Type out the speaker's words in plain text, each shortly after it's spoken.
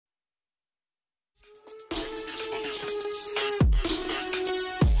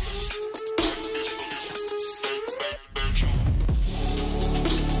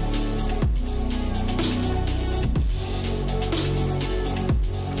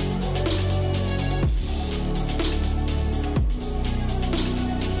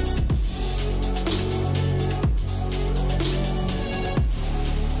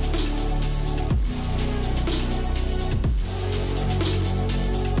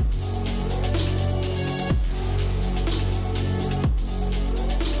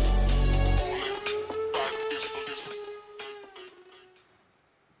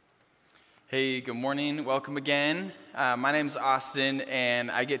Hey, good morning. Welcome again. My name's Austin, and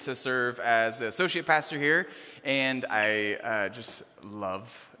I get to serve as the associate pastor here, and I just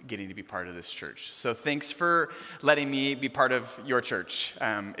love getting to be part of this church. So thanks for letting me be part of your church.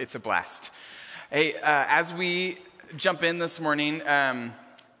 It's a blast. Hey, as we jump in this morning,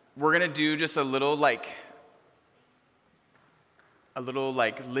 we're going to do just a little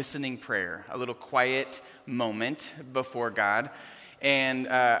listening prayer, a little quiet moment before God. And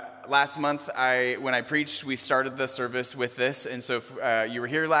last month, when I preached, we started the service with this. And so if you were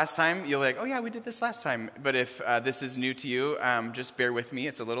here last time, you're like, oh yeah, we did this last time. But if this is new to you, just bear with me.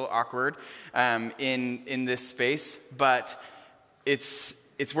 It's a little awkward in this space, but it's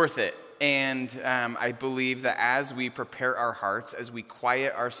worth it. And I believe that as we prepare our hearts, as we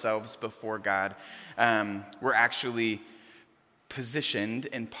quiet ourselves before God, we're actually positioned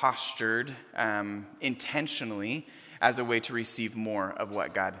and postured intentionally as a way to receive more of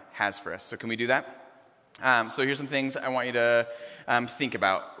what God has for us. So can we do that? So here's some things I want you to think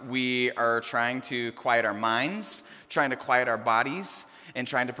about. We are trying to quiet our minds, trying to quiet our bodies, and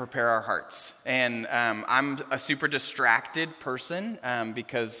trying to prepare our hearts. And I'm a super distracted person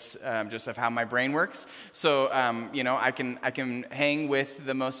because just of how my brain works. So I can hang with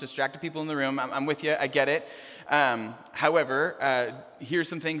the most distracted people in the room. I'm with you. I get it. However, here's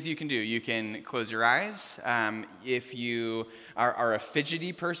some things you can do. You can close your eyes. If you are a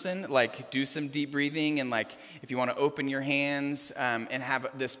fidgety person, do some deep breathing, and if you want to open your hands and have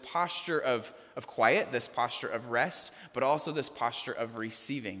this posture of quiet, this posture of rest, but also this posture of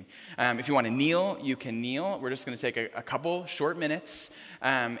receiving. If you want to kneel, you can kneel. We're just going to take a couple short minutes,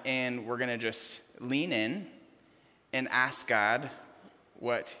 and we're going to just lean in and ask God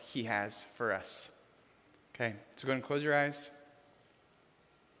what He has for us. Okay, so go ahead and close your eyes.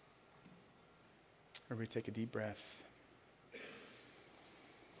 Everybody take a deep breath.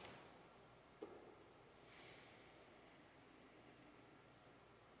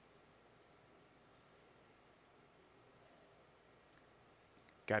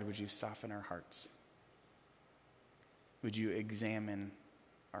 God, would you soften our hearts? Would you examine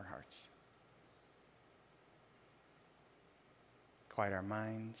our hearts? Quiet our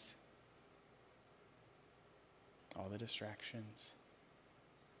minds, all the distractions.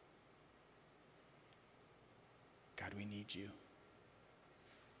 God, we need you.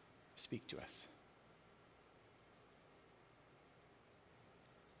 Speak to us.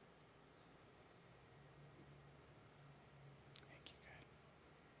 Thank you, God.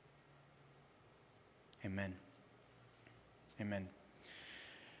 Amen. Amen.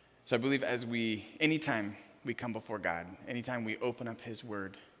 So I believe anytime we come before God, anytime we open up His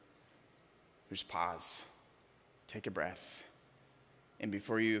Word, just pause, take a breath, and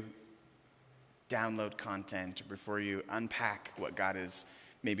before you download content, or before you unpack what God is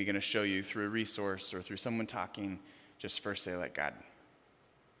maybe going to show you through a resource or through someone talking, just first say, God,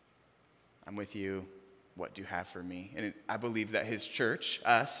 I'm with you. What do you have for me? And I believe that His church,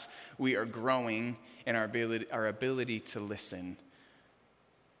 us, we are growing in our ability to listen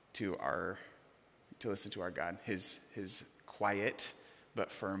to our God, His quiet but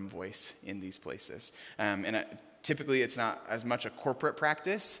firm voice in these places. Typically, it's not as much a corporate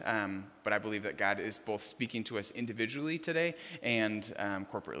practice, but I believe that God is both speaking to us individually today and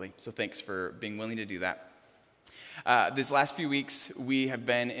corporately. So thanks for being willing to do that. These last few weeks, we have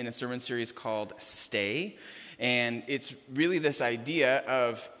been in a sermon series called Stay, and it's really this idea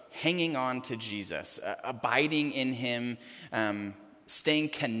of hanging on to Jesus, abiding in Him, staying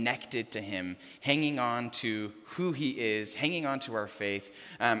connected to Him, hanging on to who He is, hanging on to our faith,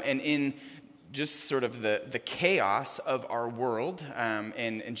 and in just sort of the chaos of our world,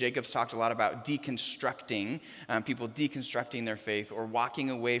 and Jacob's talked a lot about deconstructing, people deconstructing their faith or walking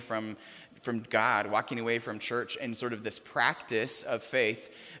away from God, walking away from church, and sort of this practice of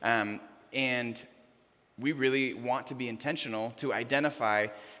faith. And we really want to be intentional to identify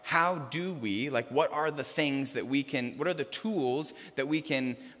how do we, what are the things that what are the tools that we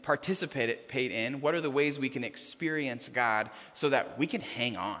can participate in? What are the ways we can experience God so that we can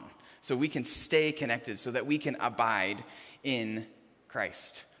hang on? so we can stay connected, so that we can abide in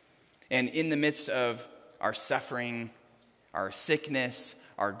Christ. And in the midst of our suffering, our sickness,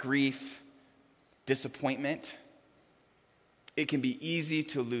 our grief, disappointment, it can be easy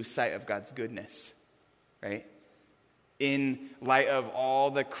to lose sight of God's goodness, right? In light of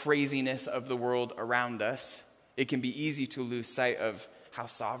all the craziness of the world around us, it can be easy to lose sight of how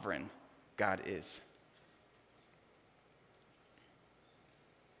sovereign God is.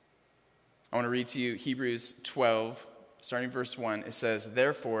 I want to read to you Hebrews 12, starting verse 1. It says,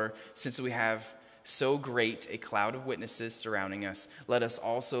 "Therefore, since we have so great a cloud of witnesses surrounding us, let us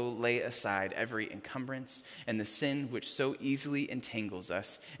also lay aside every encumbrance and the sin which so easily entangles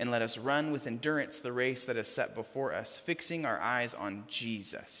us, and let us run with endurance the race that is set before us, fixing our eyes on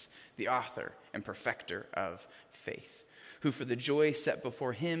Jesus, the author and perfecter of faith, who for the joy set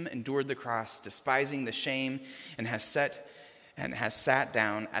before him endured the cross, despising the shame, and has sat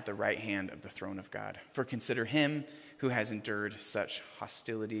down at the right hand of the throne of God. For consider him who has endured such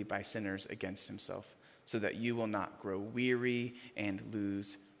hostility by sinners against himself, so that you will not grow weary and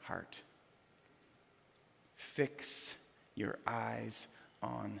lose heart." Fix your eyes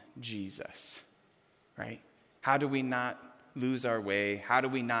on Jesus, right? How do we not lose our way? How do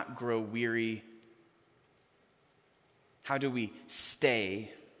we not grow weary? How do we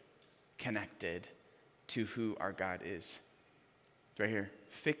stay connected to who our God is? Right here.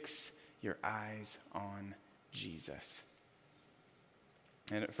 Fix your eyes on Jesus.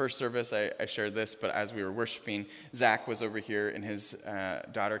 And at first service, I shared this, but as we were worshiping, Zach was over here, and his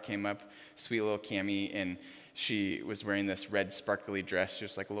daughter came up, sweet little Cammie, and she was wearing this red sparkly dress,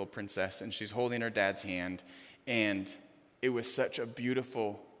 just like a little princess, and she's holding her dad's hand, and it was such a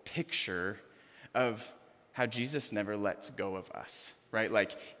beautiful picture of how Jesus never lets go of us, right?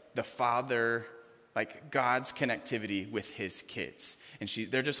 Like the Father, like God's connectivity with his kids. And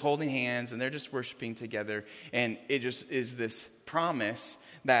they're just holding hands and they're just worshiping together. And it just is this promise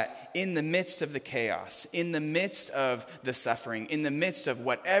that in the midst of the chaos, in the midst of the suffering, in the midst of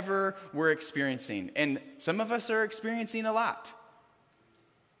whatever we're experiencing, and some of us are experiencing a lot,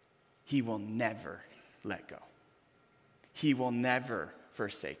 he will never let go. He will never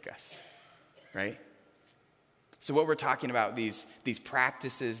forsake us, right? So what we're talking about, these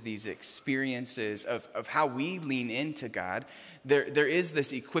practices, these experiences of how we lean into God, there is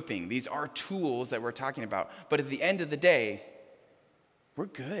this equipping. These are tools that we're talking about. But at the end of the day, we're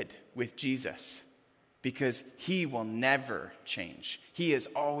good with Jesus because he will never change. He is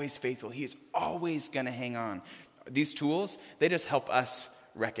always faithful. He is always going to hang on. These tools, they just help us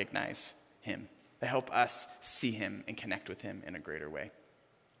recognize him. They help us see him and connect with him in a greater way.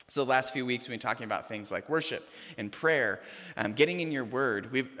 So the last few weeks, we've been talking about things like worship and prayer, getting in your word.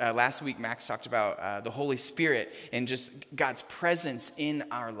 Last week, Max talked about the Holy Spirit and just God's presence in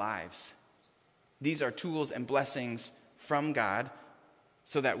our lives. These are tools and blessings from God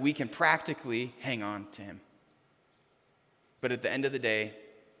so that we can practically hang on to him. But at the end of the day,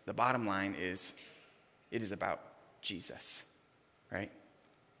 the bottom line is it is about Jesus, right?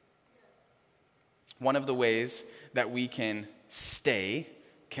 One of the ways that we can stay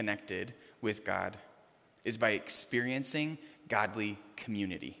connected with God is by experiencing godly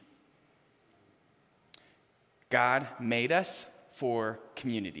community. God made us for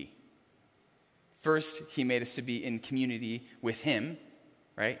community. First, he made us to be in community with him,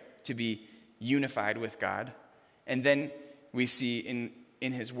 right? To be unified with God. And then we see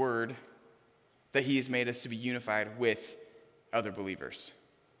in his word that he has made us to be unified with other believers.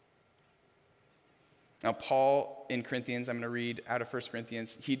 Now, Paul in Corinthians, I'm going to read out of 1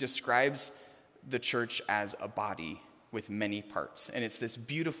 Corinthians, he describes the church as a body with many parts. And it's this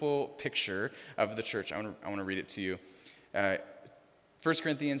beautiful picture of the church. I want to read it to you. 1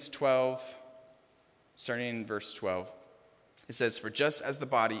 Corinthians 12, starting in verse 12. It says, "For just as the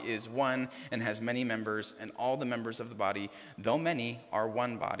body is one and has many members, and all the members of the body, though many, are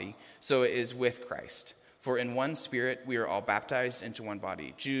one body, so it is with Christ. For in one Spirit we are all baptized into one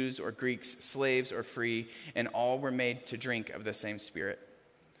body, Jews or Greeks, slaves or free, and all were made to drink of the same Spirit.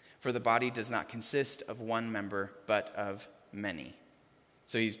 For the body does not consist of one member, but of many."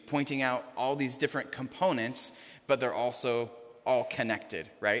 So he's pointing out all these different components, but they're also all connected,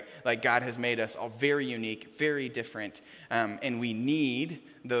 right? Like God has made us all very unique, very different, and we need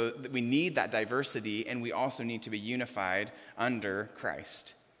that diversity, and we also need to be unified under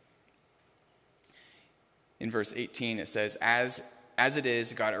Christ. In verse 18, it says, as it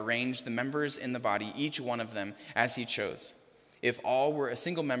is, God arranged the members in the body, each one of them, as he chose. If all were a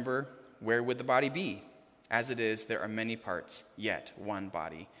single member, where would the body be? As it is, there are many parts, yet one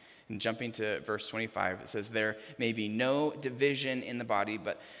body. And jumping to verse 25, it says, "There may be no division in the body,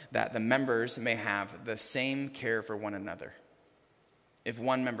 but that the members may have the same care for one another. If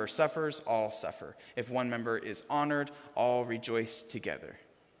one member suffers, all suffer. If one member is honored, all rejoice together.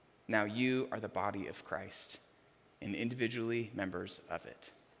 Now you are the body of Christ, and individually members of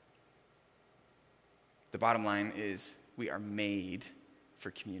it." The bottom line is we are made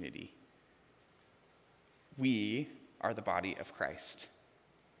for community. We are the body of Christ.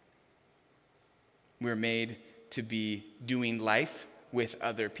 We're made to be doing life with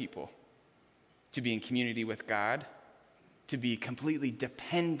other people, to be in community with God, to be completely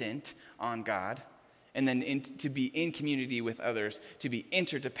dependent on God, and then to be in community with others, to be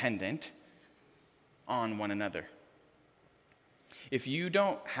interdependent on one another. If you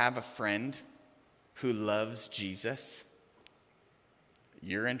don't have a friend who loves Jesus,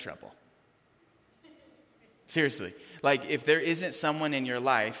 you're in trouble. Seriously. Like, if there isn't someone in your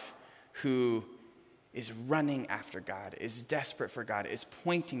life who is running after God, is desperate for God, is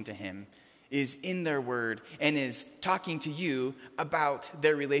pointing to him, is in their word, and is talking to you about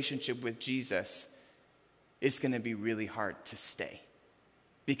their relationship with Jesus, it's going to be really hard to stay.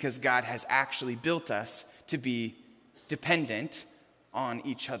 Because God has actually built us to be dependent on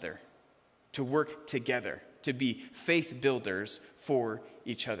each other, to work together, to be faith builders for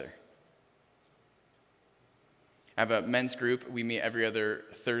each other. I have a men's group. We meet every other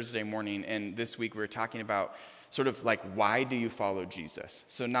Thursday morning, and this week we're talking about sort of like, why do you follow Jesus?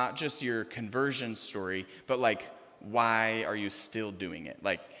 So not just your conversion story, but like, why are you still doing it?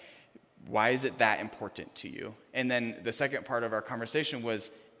 Like, why is it that important to you? And then the second part of our conversation was,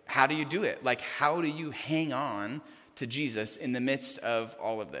 how do you do it? Like, how do you hang on to Jesus in the midst of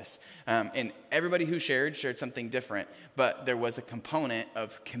all of this? And everybody who shared something different, but there was a component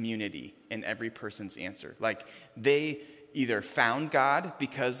of community in every person's answer. Like, they either found God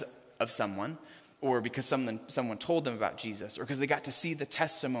because of someone, or because someone told them about Jesus, or because they got to see the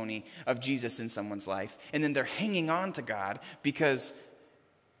testimony of Jesus in someone's life, and then they're hanging on to God because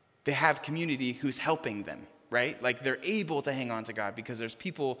they have community who's helping them, right? Like, they're able to hang on to God because there's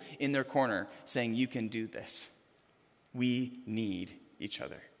people in their corner saying, you can do this. We need each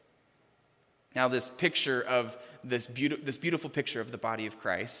other. Now, this picture of this beautiful picture of the body of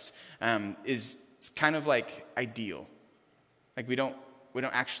Christ is kind of like ideal. Like, we don't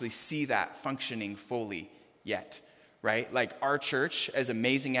actually see that functioning fully yet, right? Like, our church, as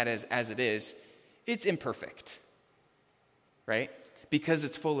amazing as it is, it's imperfect, right? Because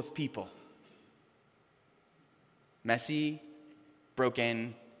it's full of people. Messy,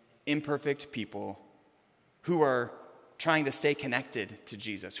 broken, imperfect people who are trying to stay connected to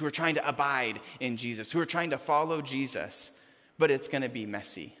Jesus, who are trying to abide in Jesus, who are trying to follow Jesus, but it's going to be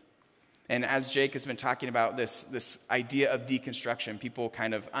messy. And as Jake has been talking about this idea of deconstruction, people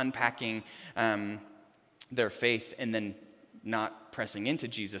kind of unpacking their faith and then not pressing into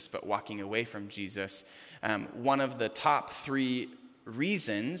Jesus, but walking away from Jesus, one of the top 3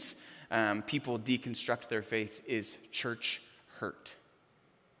 reasons people deconstruct their faith is church hurt.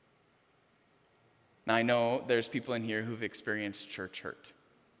 Now, I know there's people in here who've experienced church hurt,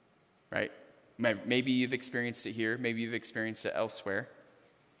 right? Maybe you've experienced it here. Maybe you've experienced it elsewhere.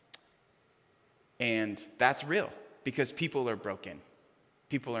 And that's real because people are broken.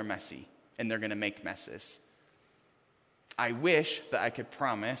 People are messy, and they're going to make messes. I wish that I could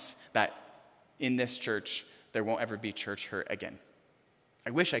promise that in this church, there won't ever be church hurt again.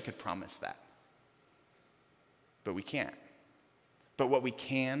 I wish I could promise that. But we can't. But what we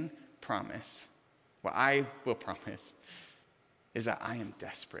can promise, what I will promise, is that I am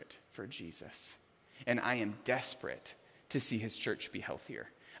desperate for Jesus. And I am desperate to see his church be healthier.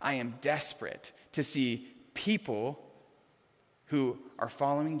 I am desperate to see people who are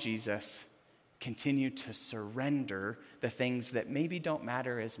following Jesus continue to surrender the things that maybe don't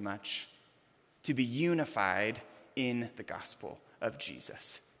matter as much, to be unified in the gospel of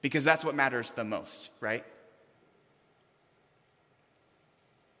Jesus. Because that's what matters the most, right?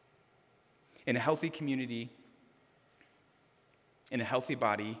 In a healthy community, in a healthy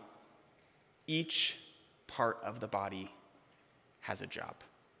body, each part of the body has a job,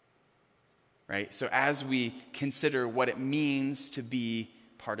 right? So as we consider what it means to be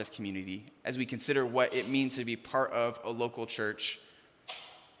part of community, as we consider what it means to be part of a local church,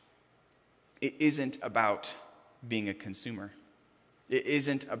 it isn't about being a consumer. It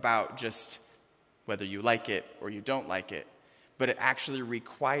isn't about just whether you like it or you don't like it, but it actually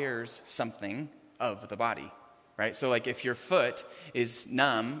requires something of the body, right? So like if your foot is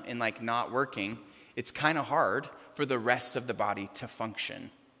numb and like not working, it's kind of hard for the rest of the body to function.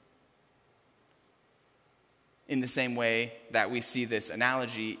 in the same way that we see this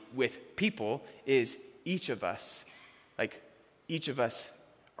analogy with people is each of us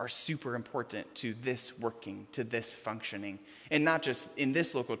are super important to this working, to this functioning. And not just in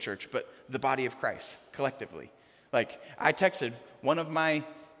this local church, but the body of Christ collectively. Like, I texted one of my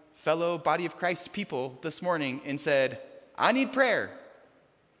fellow body of Christ people this morning and said, I need prayer.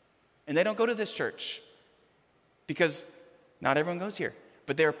 And they don't go to this church because not everyone goes here,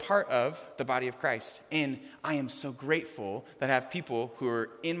 but they're part of the body of Christ. And I am so grateful that I have people who are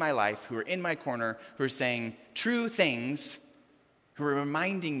in my life, who are in my corner, who are saying true things, who are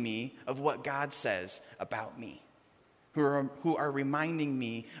reminding me of what God says about me, who are reminding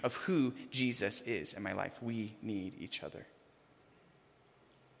me of who Jesus is in my life. We need each other.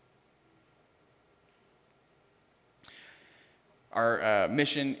 Our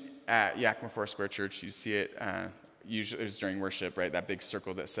mission at Yakima Foursquare Church, you see it usually, it was during worship, right? That big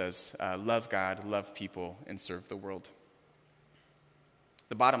circle that says, love God, love people, and serve the world.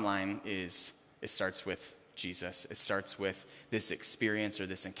 The bottom line is it starts with Jesus. It starts with this experience or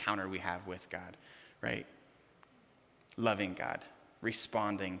this encounter we have with God, right? Loving God,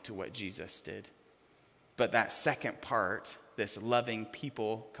 responding to what Jesus did. But that second part, this loving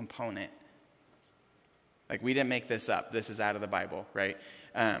people component, like, we didn't make this up. This is out of the Bible, right?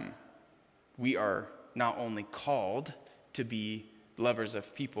 We are not only called to be lovers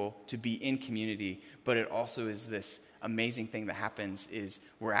of people, to be in community, but it also is this amazing thing that happens is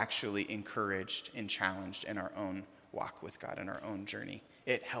we're actually encouraged and challenged in our own walk with God, in our own journey.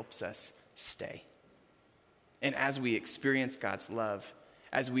 It helps us stay. And as we experience God's love,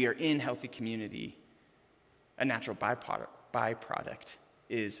 as we are in healthy community, a natural byproduct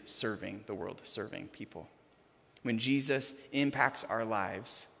is serving the world, serving people. When Jesus impacts our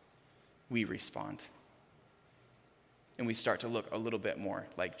lives, we respond. And we start to look a little bit more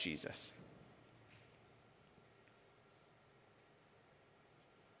like Jesus.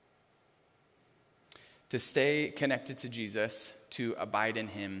 To stay connected to Jesus, to abide in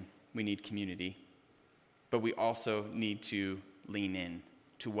him, we need community. But we also need to lean in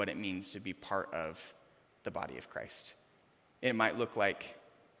to what it means to be part of the body of Christ. It might look like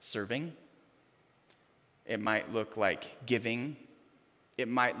serving. It might look like giving. It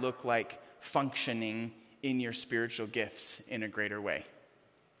might look like functioning in your spiritual gifts in a greater way.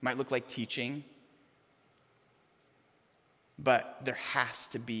 It might look like teaching. But there has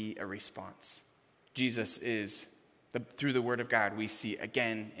to be a response. Jesus is, through the word of God, we see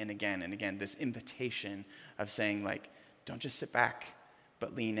again and again and again this invitation of saying, like, don't just sit back,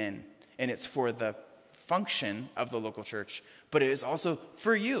 but lean in. And it's for the function of the local church, but it is also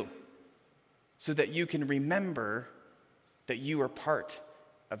for you, so that you can remember that you are part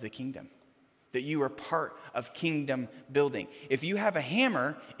of the kingdom, that you are part of kingdom building. If you have a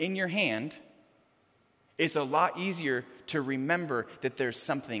hammer in your hand, it's a lot easier to remember that there's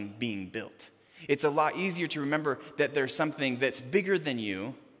something being built. It's a lot easier to remember that there's something that's bigger than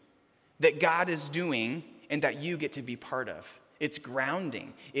you, that God is doing, and that you get to be part of. It's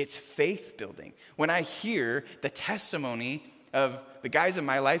grounding. It's faith building. When I hear the testimony of the guys in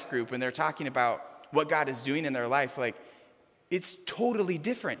my life group when they're talking about what God is doing in their life, like, it's totally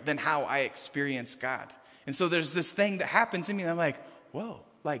different than how I experience God. And so there's this thing that happens in me, and I'm like, whoa,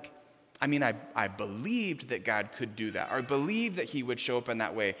 like, I mean, I believed that God could do that. I believed that he would show up in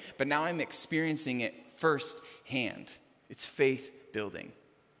that way. But now I'm experiencing it firsthand. It's faith building.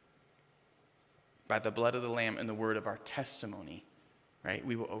 By the blood of the Lamb and the word of our testimony, right,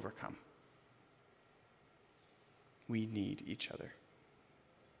 we will overcome. We need each other.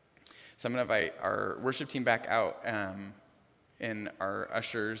 So I'm going to invite our worship team back out, and our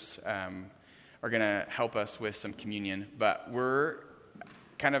ushers are going to help us with some communion. But we're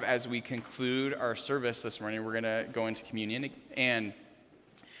kind of, as we conclude our service this morning, we're going to go into communion. And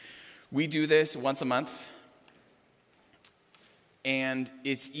we do this once a month. And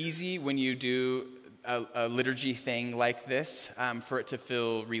it's easy when you do a liturgy thing like this for it to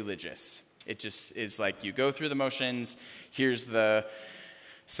feel religious. It just is like you go through the motions, here's the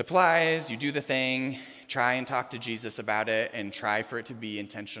supplies, you do the thing, try and talk to Jesus about it, and try for it to be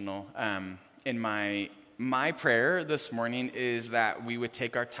intentional. In my prayer this morning is that we would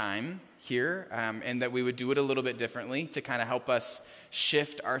take our time here and that we would do it a little bit differently to kind of help us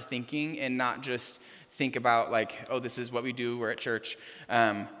shift our thinking and not just think about like, oh, this is what we do, we're at church,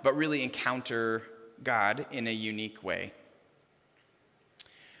 but really encounter God in a unique way.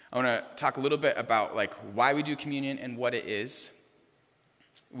 I want to talk a little bit about like why we do communion and what it is.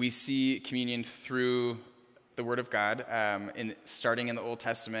 We see communion through the Word of God, starting in the Old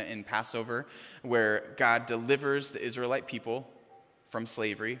Testament in Passover, where God delivers the Israelite people from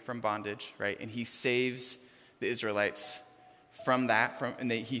slavery, from bondage, right? And he saves the Israelites from that,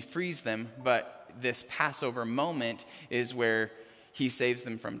 he frees them, but this Passover moment is where he saves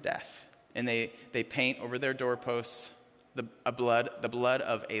them from death. And they paint over their doorposts the blood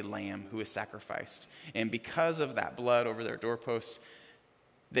of a lamb who is sacrificed. And because of that blood over their doorposts,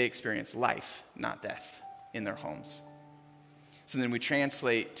 they experience life, not death, in their homes. So then we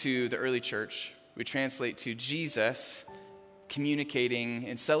translate to the early church. We translate to Jesus communicating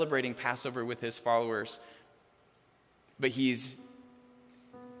and celebrating Passover with his followers. But he's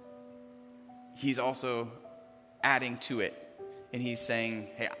also adding to it. And he's saying,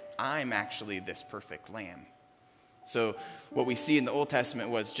 hey, I'm actually this perfect lamb. So what we see in the Old Testament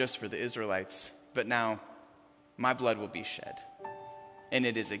was just for the Israelites, but now my blood will be shed. And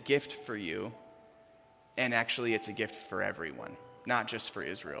it is a gift for you, and actually it's a gift for everyone, not just for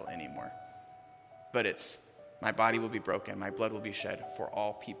Israel anymore. But it's, my body will be broken, my blood will be shed for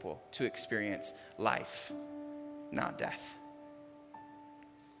all people to experience life, not death.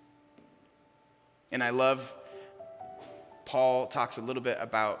 And I love, Paul talks a little bit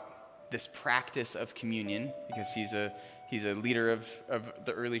about this practice of communion, because he's a leader of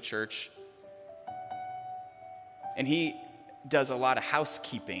the early church. And he does a lot of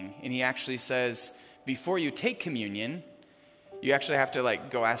housekeeping, and he actually says, before you take communion, you actually have to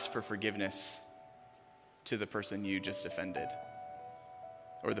go ask for forgiveness to the person you just offended,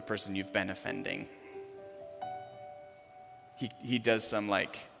 or the person you've been offending. He does some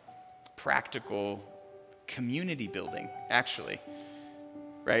practical community building, actually.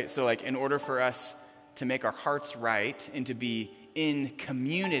 Right? So in order for us to make our hearts right and to be in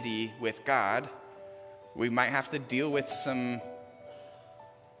community with God, we might have to deal with some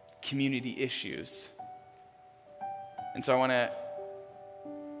community issues. And so I want to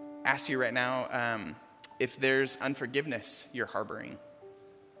ask you right now, if there's unforgiveness you're harboring,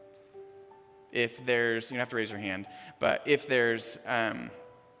 if there's, you don't have to raise your hand, but if there's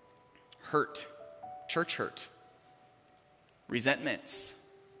hurt, church hurt, resentments,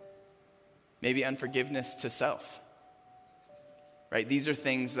 maybe unforgiveness to self, right? These are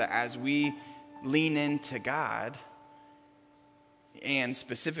things that as we lean into God, and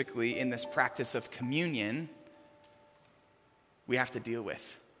specifically in this practice of communion, we have to deal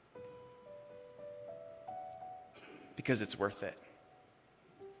with. Because it's worth it.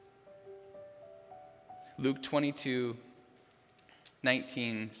 Luke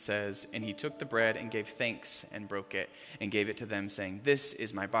 22:19 says, and he took the bread and gave thanks and broke it and gave it to them, saying, this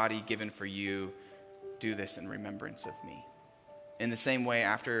is my body given for you. Do this in remembrance of me. In the same way,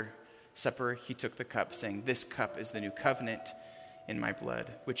 after supper, he took the cup, saying, this cup is the new covenant in my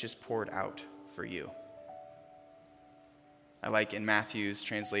blood, which is poured out for you. I like in Matthew's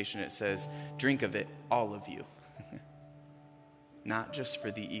translation, it says, drink of it, all of you. Not just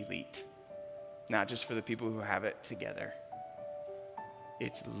for the elite, not just for the people who have it together.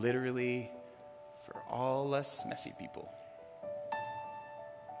 It's literally for all us messy people.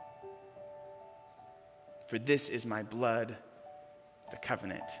 For this is my blood, the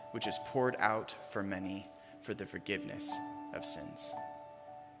covenant, which is poured out for many for the forgiveness of sins.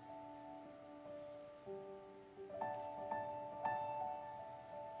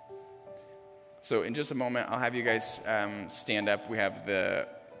 So in just a moment, I'll have you guys stand up. We have the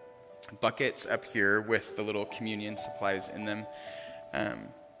buckets up here with the little communion supplies in them. And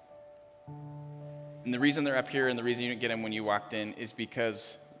the reason they're up here and the reason you didn't get them when you walked in is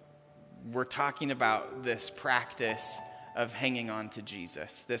because we're talking about this practice of hanging on to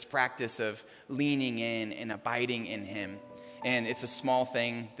Jesus, this practice of leaning in and abiding in him. And it's a small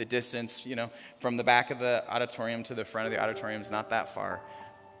thing. The distance, from the back of the auditorium to the front of the auditorium is not that far.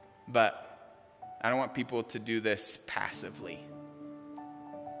 But I don't want people to do this passively.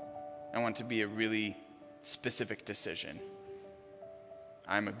 I want it to be a really specific decision.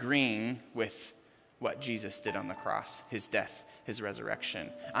 I'm agreeing with what Jesus did on the cross, his death, his resurrection.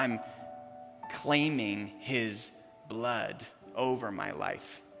 I'm claiming his blood over my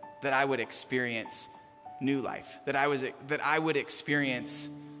life, that I would experience new life, that I would experience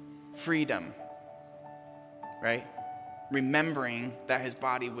freedom, right? Remembering that his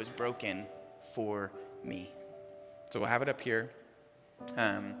body was broken for me. So we'll have it up here.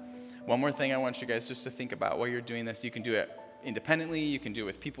 One more thing I want you guys just to think about while you're doing this. You can do it independently. You can do it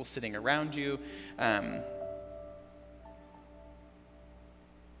with people sitting around you.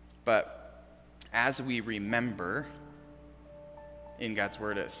 But as we remember, in God's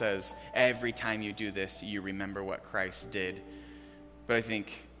word it says, every time you do this, you remember what Christ did. But I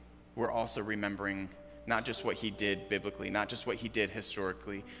think we're also remembering not just what he did biblically, not just what he did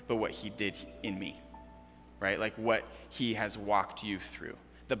historically, but what he did in me, right? What he has walked you through.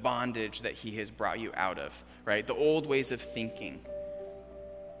 the bondage that he has brought you out of, right? The old ways of thinking.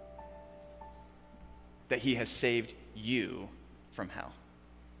 That he has saved you from hell.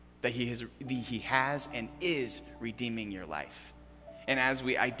 That he has and is redeeming your life. And as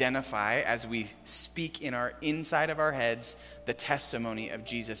we identify, as we speak in our inside of our heads, the testimony of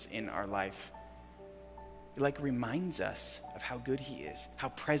Jesus in our life, it like reminds us of how good he is, how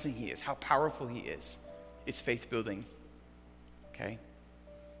present he is, how powerful he is. It's faith building. Okay?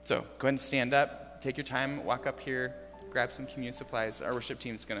 So go ahead and stand up, take your time, walk up here, grab some communion supplies. Our worship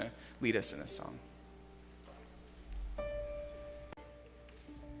team is going to lead us in a song.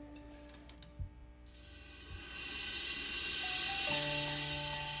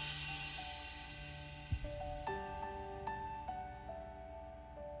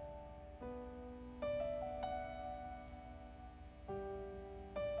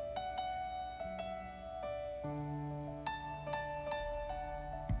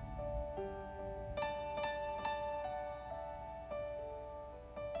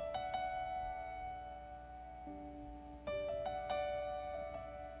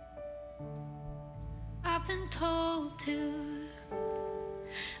 I've been told to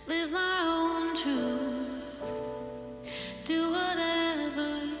live my own truth, do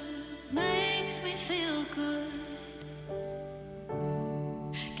whatever makes me feel good,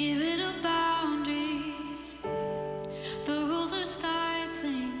 get rid of boundaries, the rules are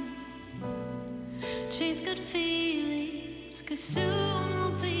stifling, chase good feelings, 'cause soon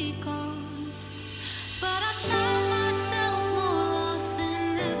we'll be gone, but I found myself more lost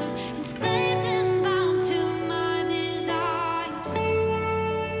than ever, enslaved and bound to my desires,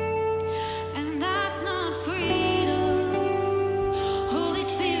 and that's not freedom. Holy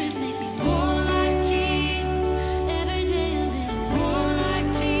Spirit, make me more like Jesus, every day a little more like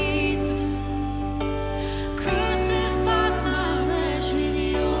Jesus. Crucify my flesh with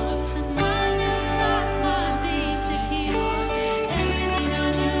yours, that my new life might be secure. Everything I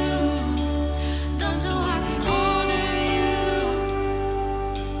do, done so I can honor you.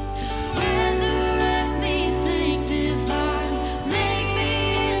 Resurrect me, sanctify me, make me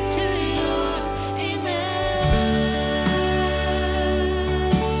into your image.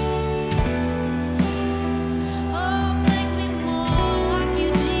 Oh, make me more like you,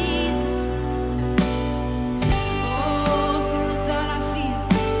 Jesus. Oh, sing this out, I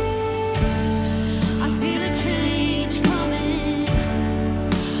feel a change coming.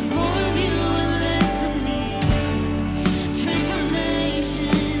 More of you and less of me.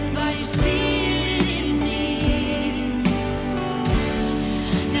 Transformation by your Spirit in me.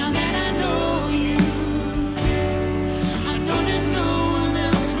 Now that I know you, I know there's no one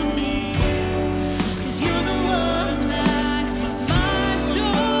else for me. 'Cause you're the one that my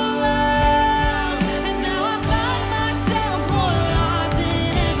soul loves. And now I find myself more alive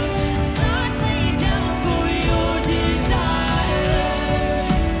than ever. Life laid down for your desires.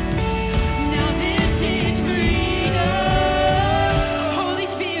 Now this is freedom. Holy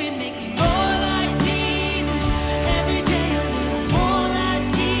Spirit, make me more like Jesus. Every day a little more like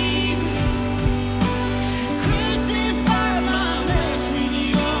Jesus. Crucify my flesh with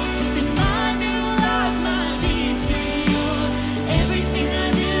yours, that my new life might be secure. Everything I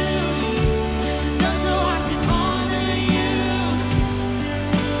do, done so I can honor you.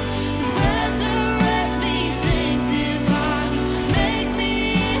 Resurrect me, sanctify me, make me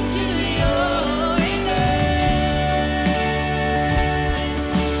into your image.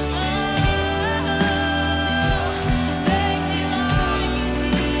 Make me like you,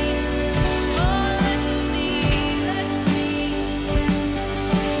 Jesus. Oh, less of me, less of me.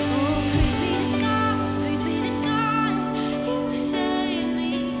 Oh, praise be to God, praise be to God. You saved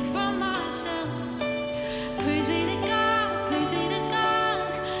me from myself. Praise be to God, praise be to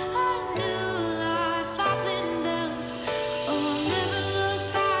God. A new life I've been dealt. Oh, I'll never look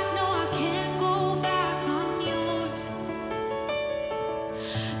back, no, I can't go back, I'm yours.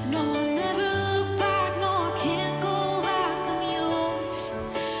 No, I'll never look back, no, I can't go back, I'm yours.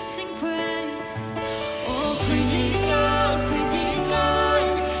 Sing praise. Oh, praise be to God, praise be to God.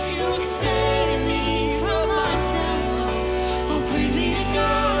 You saved me from myself. Oh, praise be to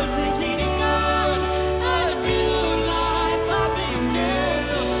God, praise be to God. A new life I've been dealt.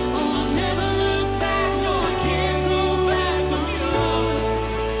 Oh, I'll never look back, no, I can't go back, I'm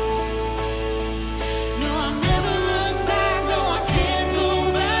yours. No, I'll never look back, no, I can't go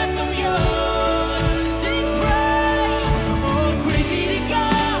back, I'm yours.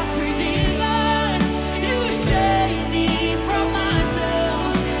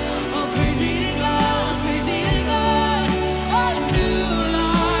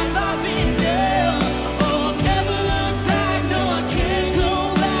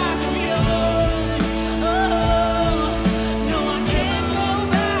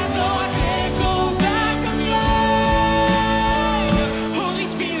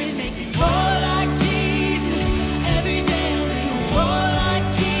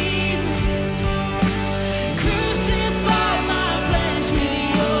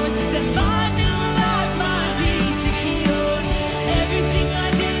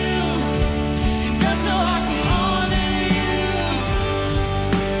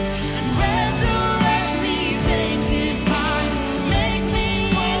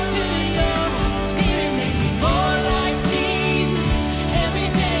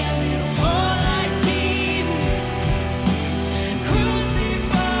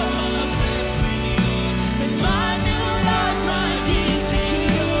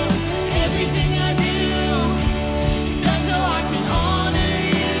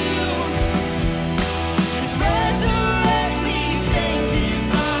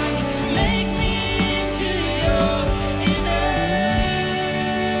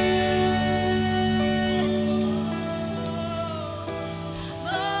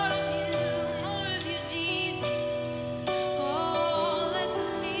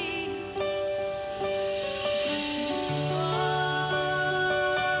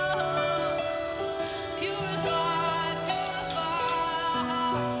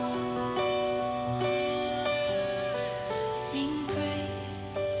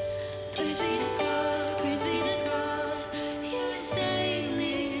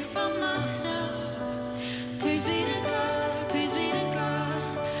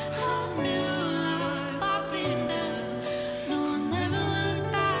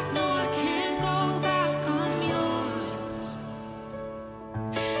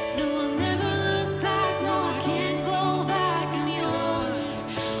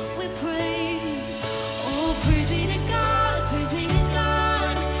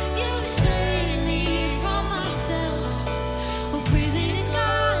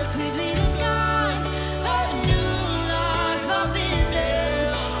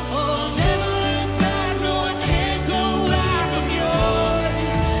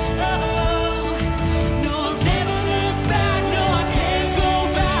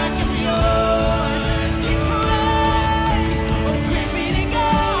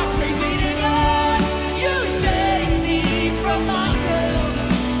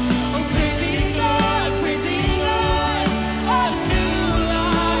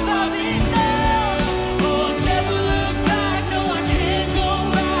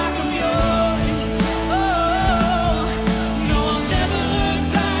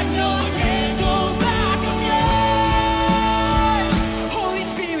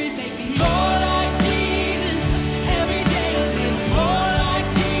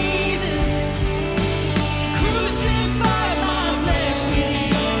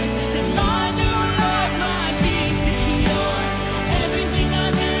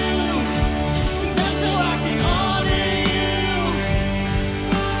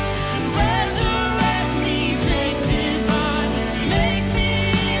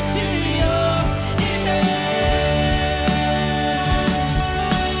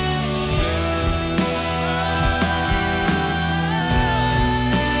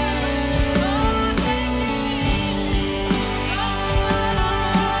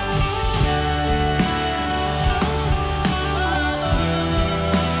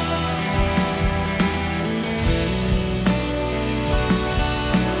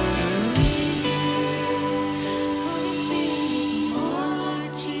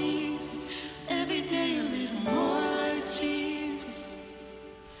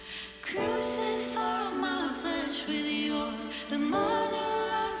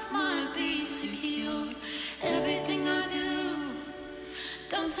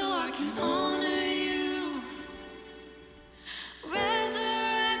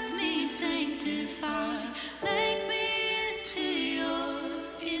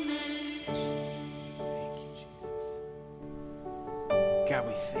 God,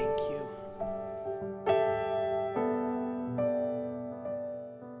 we thank you.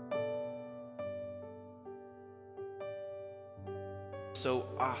 So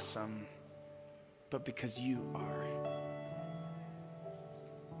awesome, but because you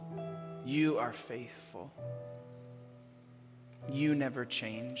are faithful. You never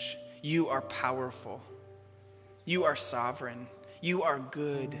change. You are powerful. You are sovereign. You are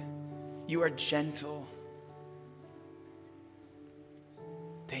good. You are gentle.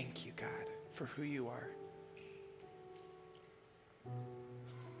 Thank you, God, for who you are.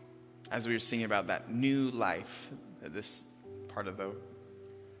 As we were singing about that new life, this part of the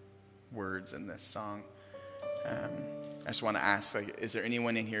words in this song, I just want to ask, is there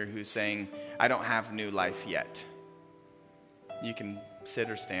anyone in here who's saying, I don't have new life yet? You can sit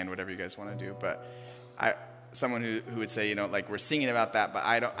or stand, whatever you guys want to do, but someone who would say, we're singing about that, but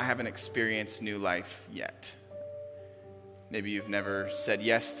I haven't experienced new life yet. Maybe you've never said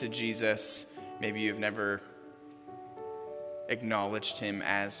yes to Jesus. Maybe you've never acknowledged him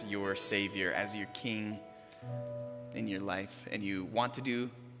as your Savior, as your King in your life, and you want to do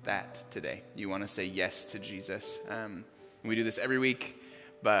that today. You want to say yes to Jesus. We do this every week,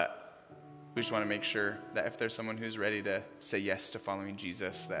 but we just want to make sure that if there's someone who's ready to say yes to following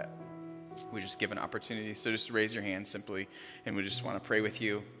Jesus, that we just give an opportunity. So just raise your hand simply, and we just want to pray with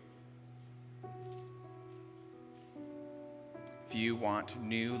you. If you want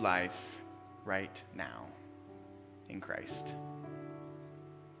new life right now in Christ.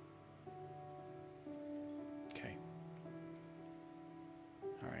 Okay.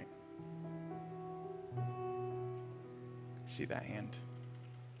 All right. See that hand?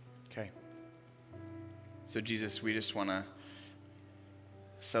 Okay. So Jesus, we just want to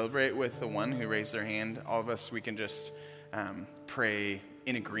celebrate with the one who raised their hand. All of us, we can just pray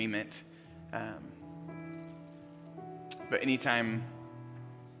in agreement. But anytime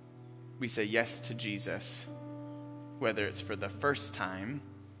we say yes to Jesus, whether it's for the first time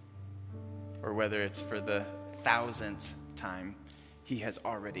or whether it's for the 1,000th time, he has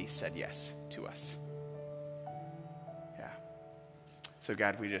already said yes to us. Yeah. So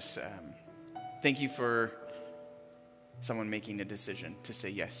God, we just thank you for someone making a decision to say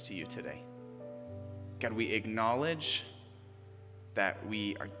yes to you today. God, we acknowledge that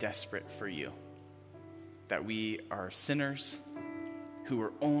we are desperate for you, that we are sinners who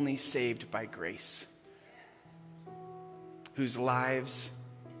are only saved by grace, whose lives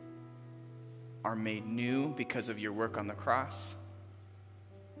are made new because of your work on the cross,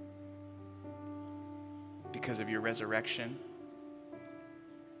 because of your resurrection.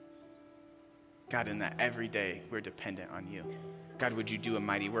 God, in that every day we're dependent on you. God, would you do a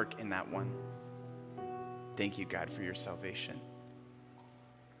mighty work in that one? Thank you, God, for your salvation.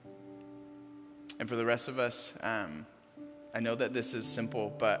 And for the rest of us, I know that this is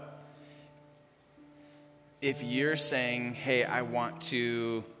simple, but if you're saying, hey, I want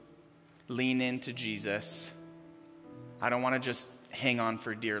to lean into Jesus, I don't want to just hang on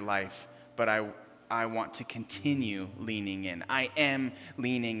for dear life, but I want to continue leaning in. I am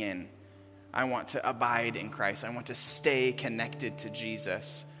leaning in. I want to abide in Christ. I want to stay connected to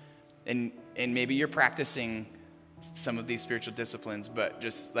Jesus. And maybe you're practicing some of these spiritual disciplines, but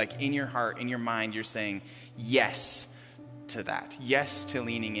just like in your heart, in your mind, you're saying yes to that. Yes to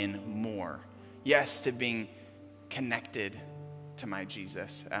leaning in more. Yes to being connected to my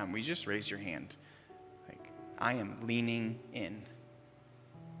Jesus. Will you just raise your hand? Like, I am leaning in.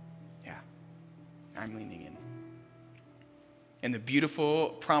 Yeah, I'm leaning in. And the beautiful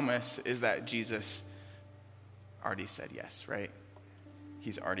promise is that Jesus already said yes, right?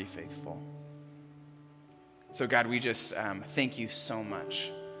 He's already faithful. So God, we just thank you so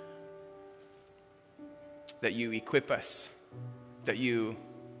much that you equip us, that you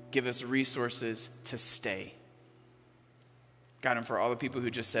give us resources to stay. God, and for all the people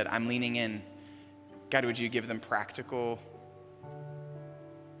who just said, I'm leaning in, God, would you give them practical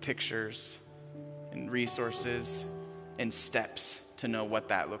pictures and resources and steps to know what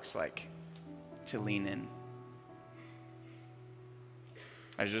that looks like, to lean in.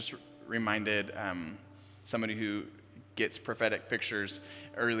 I was just reminded somebody who gets prophetic pictures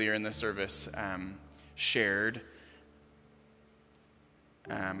earlier in the service shared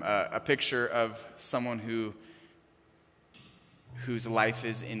a picture of someone whose life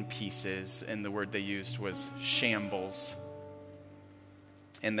is in pieces, and the word they used was shambles.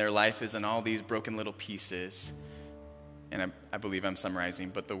 And their life is in all these broken little pieces. And I believe I'm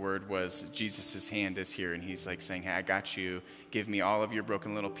summarizing, but the word was Jesus' hand is here, and he's like saying, hey, I got you. Give me all of your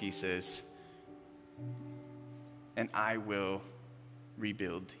broken little pieces, and I will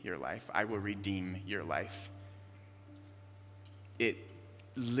rebuild your life. I will redeem your life. It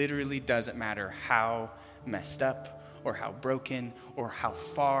literally doesn't matter how messed up or how broken or how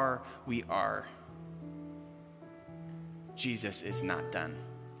far we are. Jesus is not done.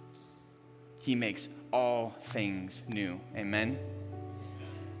 He makes all things new. Amen?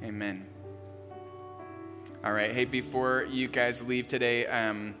 Amen. All right. Hey, before you guys leave today,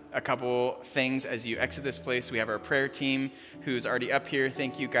 a couple things as you exit this place. We have our prayer team who's already up here.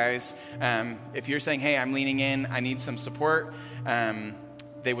 Thank you, guys. If you're saying, hey, I'm leaning in, I need some support,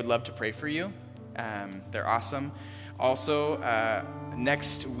 they would love to pray for you. They're awesome. Also,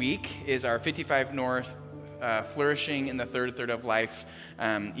 next week is our 55 North Flourishing in the Third of Life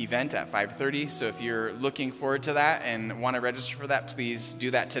event at 5:30. So if you're looking forward to that and want to register for that, please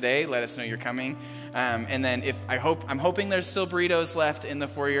do that today. Let us know you're coming. And then I'm hoping there's still burritos left in the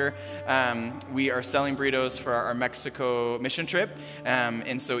foyer. We are selling burritos for our Mexico mission trip.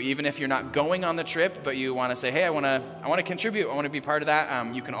 And so even if you're not going on the trip, but you want to say, hey, I want to contribute, I want to be part of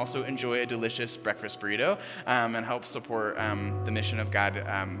that, you can also enjoy a delicious breakfast burrito and help support the mission of God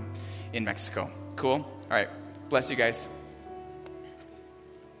in Mexico. Cool? All right. Bless you guys.